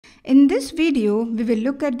In this video, we will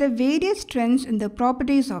look at the various trends in the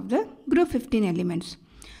properties of the group 15 elements.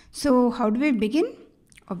 So how do we begin?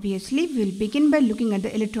 Obviously, we will begin by looking at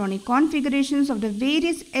the electronic configurations of the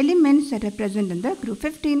various elements that are present in the group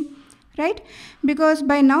 15. Right? Because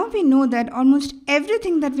by now we know that almost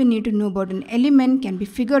everything that we need to know about an element can be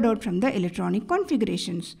figured out from the electronic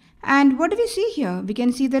configurations. And what do we see here? We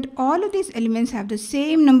can see that all of these elements have the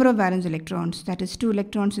same number of valence electrons, that is 2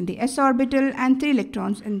 electrons in the s orbital and 3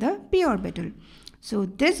 electrons in the p orbital. So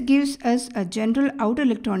this gives us a general outer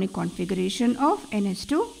electronic configuration of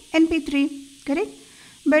ns2 np3, correct?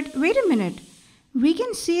 But wait a minute, we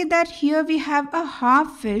can see that here we have a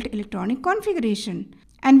half-filled electronic configuration.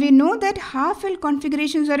 And we know that half-filled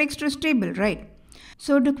configurations are extra stable, right?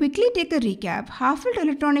 So to quickly take a recap, half-filled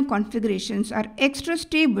electronic configurations are extra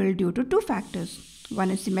stable due to two factors.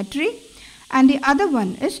 One is symmetry and the other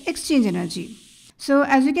one is exchange energy. So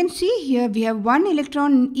as you can see here, we have one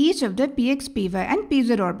electron in each of the px, py and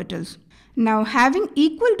pz orbitals. Now having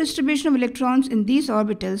equal distribution of electrons in these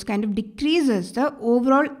orbitals kind of decreases the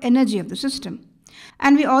overall energy of the system.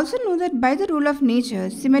 And we also know that by the rule of nature,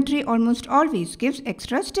 symmetry almost always gives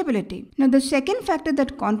extra stability. Now the second factor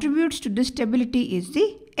that contributes to this stability is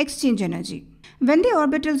the exchange energy. When the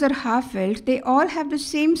orbitals are half-filled, they all have the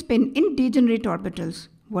same spin in degenerate orbitals.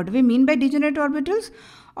 What do we mean by degenerate orbitals?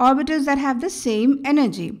 Orbitals that have the same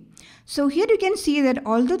energy. So here you can see that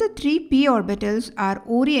although the three p orbitals are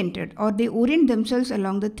oriented or they orient themselves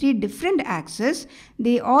along the three different axes,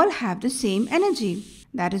 they all have the same energy.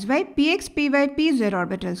 That is why px, py, pz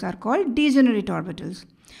orbitals are called degenerate orbitals.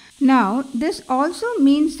 Now, this also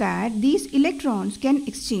means that these electrons can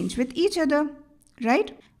exchange with each other,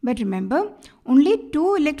 right? But remember, only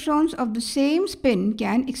two electrons of the same spin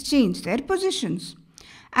can exchange their positions.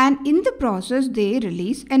 And in the process, they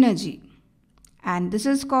release energy. And this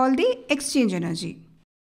is called the exchange energy.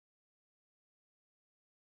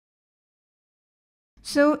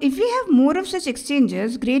 So if we have more of such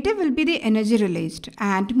exchanges, greater will be the energy released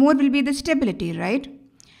and more will be the stability, right?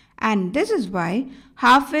 And this is why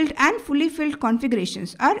half-filled and fully filled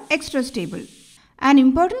configurations are extra stable. An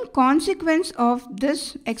important consequence of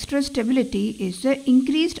this extra stability is the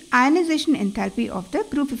increased ionization enthalpy of the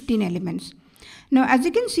group 15 elements. Now as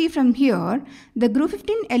you can see from here, the group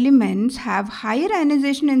 15 elements have higher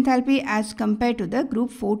ionization enthalpy as compared to the group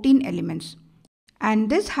 14 elements.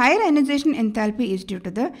 And this higher ionization enthalpy is due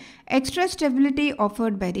to the extra stability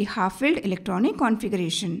offered by the half-filled electronic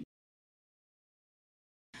configuration.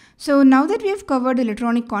 So now that we have covered the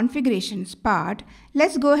electronic configurations part,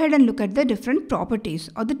 let's go ahead and look at the different properties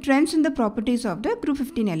or the trends in the properties of the group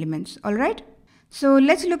 15 elements, alright? So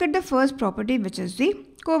let's look at the first property, which is the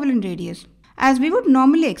covalent radius. As we would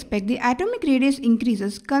normally expect, the atomic radius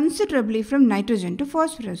increases considerably from nitrogen to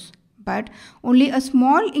phosphorus. But only a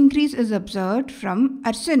small increase is observed from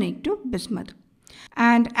arsenic to bismuth.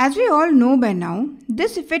 And as we all know by now,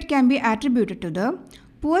 this effect can be attributed to the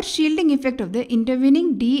poor shielding effect of the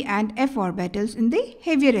intervening d and f orbitals in the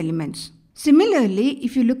heavier elements. Similarly,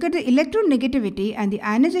 if you look at the electronegativity and the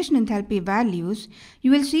ionization enthalpy values, you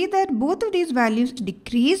will see that both of these values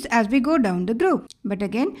decrease as we go down the group. But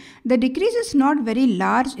again, the decrease is not very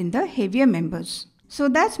large in the heavier members. So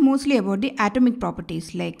that's mostly about the atomic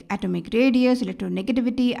properties like atomic radius,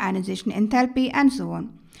 electronegativity, ionization enthalpy and so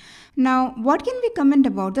on. Now, what can we comment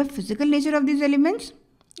about the physical nature of these elements?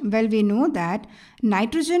 Well, we know that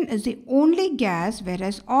nitrogen is the only gas,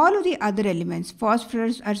 whereas all of the other elements,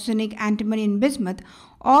 phosphorus, arsenic, antimony and bismuth,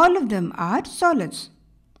 all of them are solids.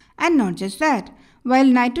 And not just that, while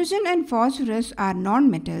nitrogen and phosphorus are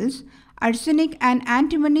non-metals, arsenic and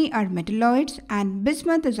antimony are metalloids and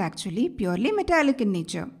bismuth is actually purely metallic in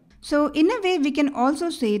nature. So in a way we can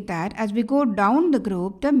also say that as we go down the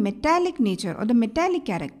group, the metallic nature or the metallic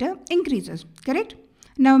character increases, correct?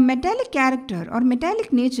 Now metallic character or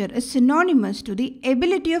metallic nature is synonymous to the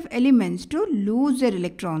ability of elements to lose their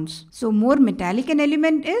electrons. So more metallic an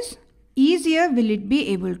element is, easier will it be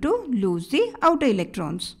able to lose the outer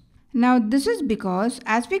electrons. Now this is because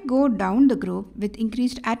as we go down the group with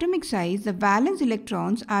increased atomic size, the valence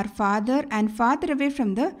electrons are farther and farther away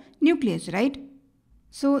from the nucleus, right?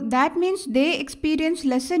 So that means they experience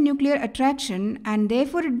lesser nuclear attraction and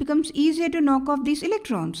therefore it becomes easier to knock off these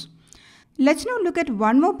electrons. Let's now look at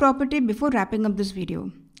one more property before wrapping up this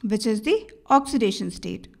video, which is the oxidation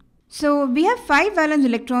state. So we have 5 valence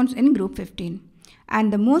electrons in group 15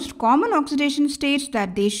 and the most common oxidation states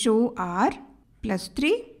that they show are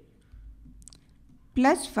 +3,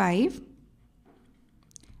 +5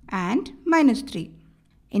 and -3.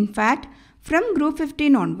 In fact, from group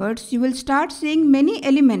 15 onwards, you will start seeing many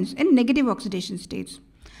elements in negative oxidation states.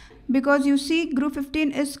 Because you see group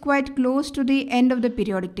 15 is quite close to the end of the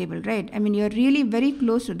periodic table, right? I mean, you're really very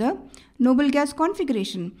close to the noble gas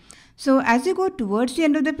configuration. So as you go towards the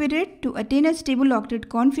end of the period, to attain a stable octet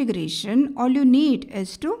configuration, all you need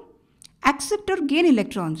is to accept or gain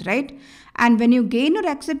electrons, right? And when you gain or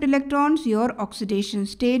accept electrons, your oxidation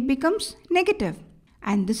state becomes negative.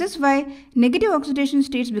 And this is why negative oxidation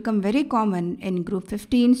states become very common in group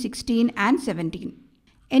 15, 16 and 17.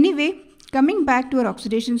 Anyway, coming back to our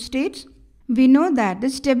oxidation states, we know that the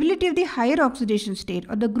stability of the higher oxidation state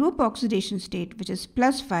or the group oxidation state, which is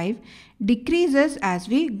 +5, decreases as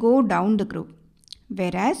we go down the group.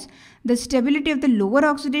 Whereas the stability of the lower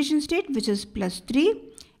oxidation state, which is +3,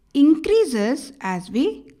 increases as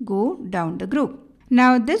we go down the group.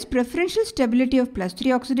 Now, this preferential stability of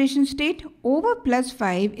 +3 oxidation state over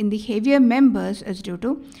 +5 in the heavier members is due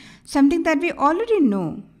to something that we already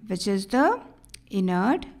know, which is the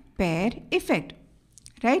inert pair effect,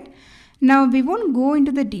 right? Now, we won't go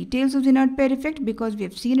into the details of the inert pair effect because we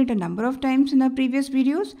have seen it a number of times in our previous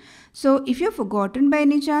videos. So, if you've forgotten by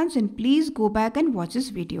any chance, then please go back and watch this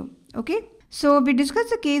video, okay? So, we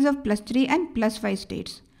discussed the case of +3 and +5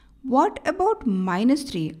 states. What about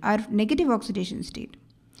 -3, our negative oxidation state?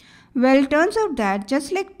 Well, it turns out that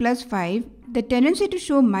just like +5, the tendency to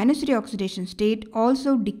show -3 oxidation state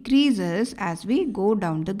also decreases as we go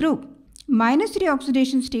down the group. -3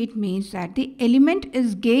 oxidation state means that the element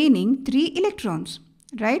is gaining 3 electrons,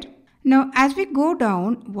 right? Now, as we go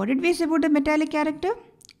down, what did we say about the metallic character?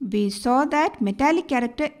 We saw that metallic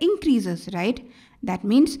character increases, right? That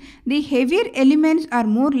means the heavier elements are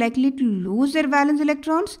more likely to lose their valence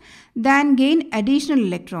electrons than gain additional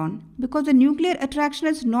electron because the nuclear attraction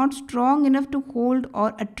is not strong enough to hold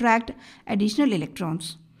or attract additional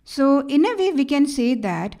electrons. So in a way we can say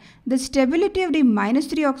that the stability of the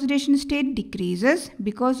 -3 oxidation state decreases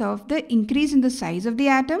because of the increase in the size of the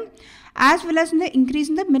atom as well as in the increase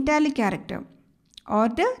in the metallic character or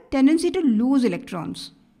the tendency to lose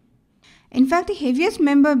electrons. In fact, the heaviest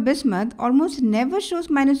member bismuth almost never shows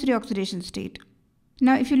 -3 oxidation state.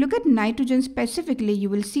 Now, if you look at nitrogen specifically, you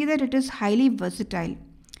will see that it is highly versatile.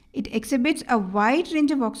 It exhibits a wide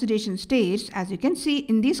range of oxidation states as you can see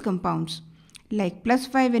in these compounds, like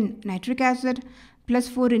 +5 in nitric acid,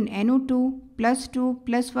 +4 in NO2, +2,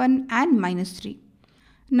 +1 and -3.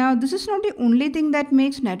 Now, this is not the only thing that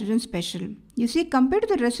makes nitrogen special. You see, compared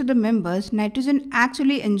to the rest of the members, nitrogen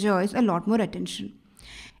actually enjoys a lot more attention.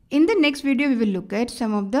 In the next video, we will look at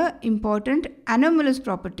some of the important anomalous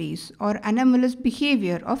properties or anomalous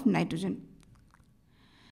behavior of nitrogen.